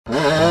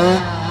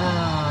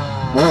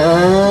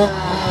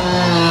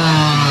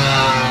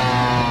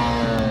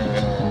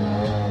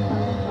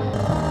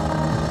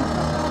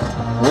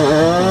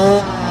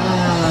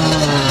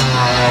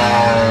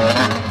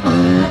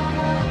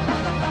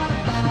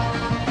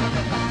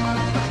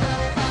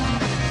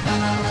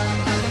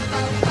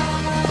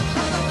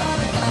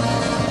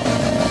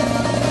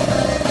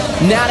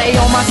Now they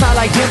on my side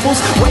like dimples,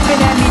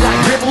 waving at me like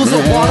dribbles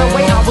of water.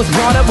 Way I was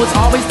brought up was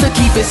always to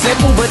keep it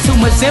simple, but too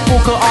much simple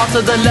could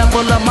alter the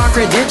level of my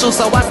credentials.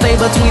 So I stay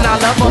between I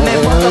love them and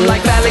fuck them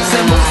like phallic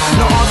symbols.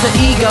 No alter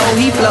ego,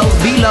 he flows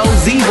below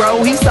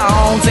zero. He's the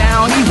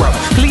hometown hero.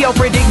 Cleo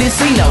predicted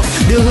C-notes.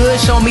 The hood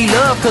show me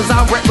love, cause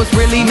I rap was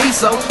really me.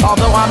 So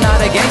although I'm not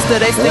a gangster,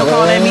 they still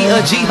calling me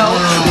a G-ho.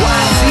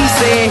 YC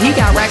said he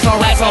got racks on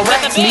racks on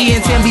racks. Me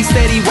and Tim be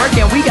steady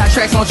working, we got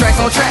tracks on tracks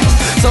on tracks.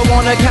 So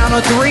on the count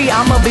of three,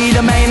 I'ma be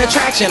the main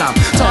attraction. I'm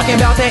talking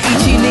about that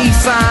Ichi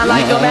sign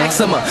like a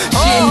Maxima.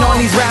 Shitting on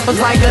these rappers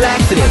like a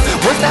laxative.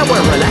 What's that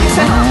word,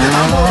 relaxing?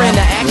 I'm more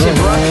into action,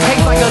 bro.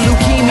 Hate's like a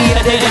leukemia,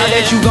 they doubt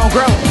that you gon'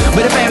 grow.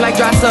 But if ain't like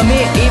dry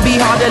cement, it be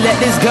hard to let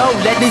this go,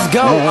 let this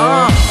go.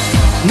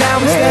 Now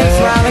we steady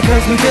smiling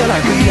cause we feel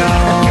like we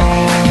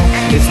own.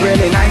 It's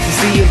really nice to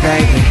see you,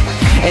 baby.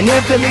 And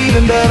it feel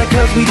even better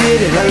cause we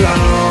did it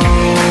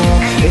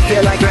alone. It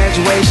feel like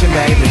graduation,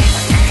 baby.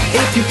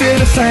 If you feel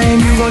the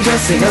same, you gon'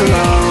 just sing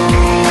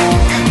along.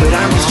 But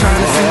I'm just trying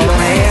to see your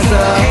hands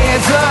up.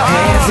 Hands up,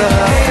 hands up,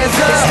 hands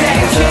up,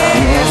 hands up,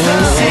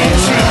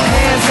 hands up,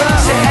 hands up.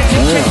 Say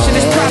education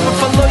is proper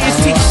for lawyers,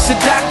 teachers,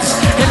 and doctors.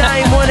 And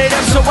I ain't one of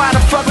them, so why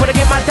the fuck would I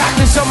get my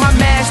doctors on my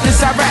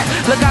masters? I rap,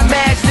 look I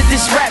mastered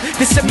this rap.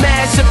 This a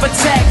massive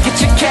attack, get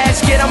your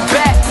casket, I'm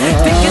back.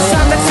 Think it's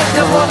time to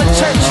take up all the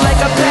church like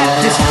a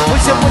Baptist.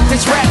 What's up with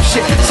this rap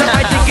shit? Some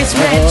might think it's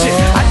magic,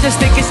 I just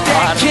think it's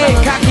that kid,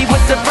 cocky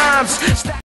with the rhymes.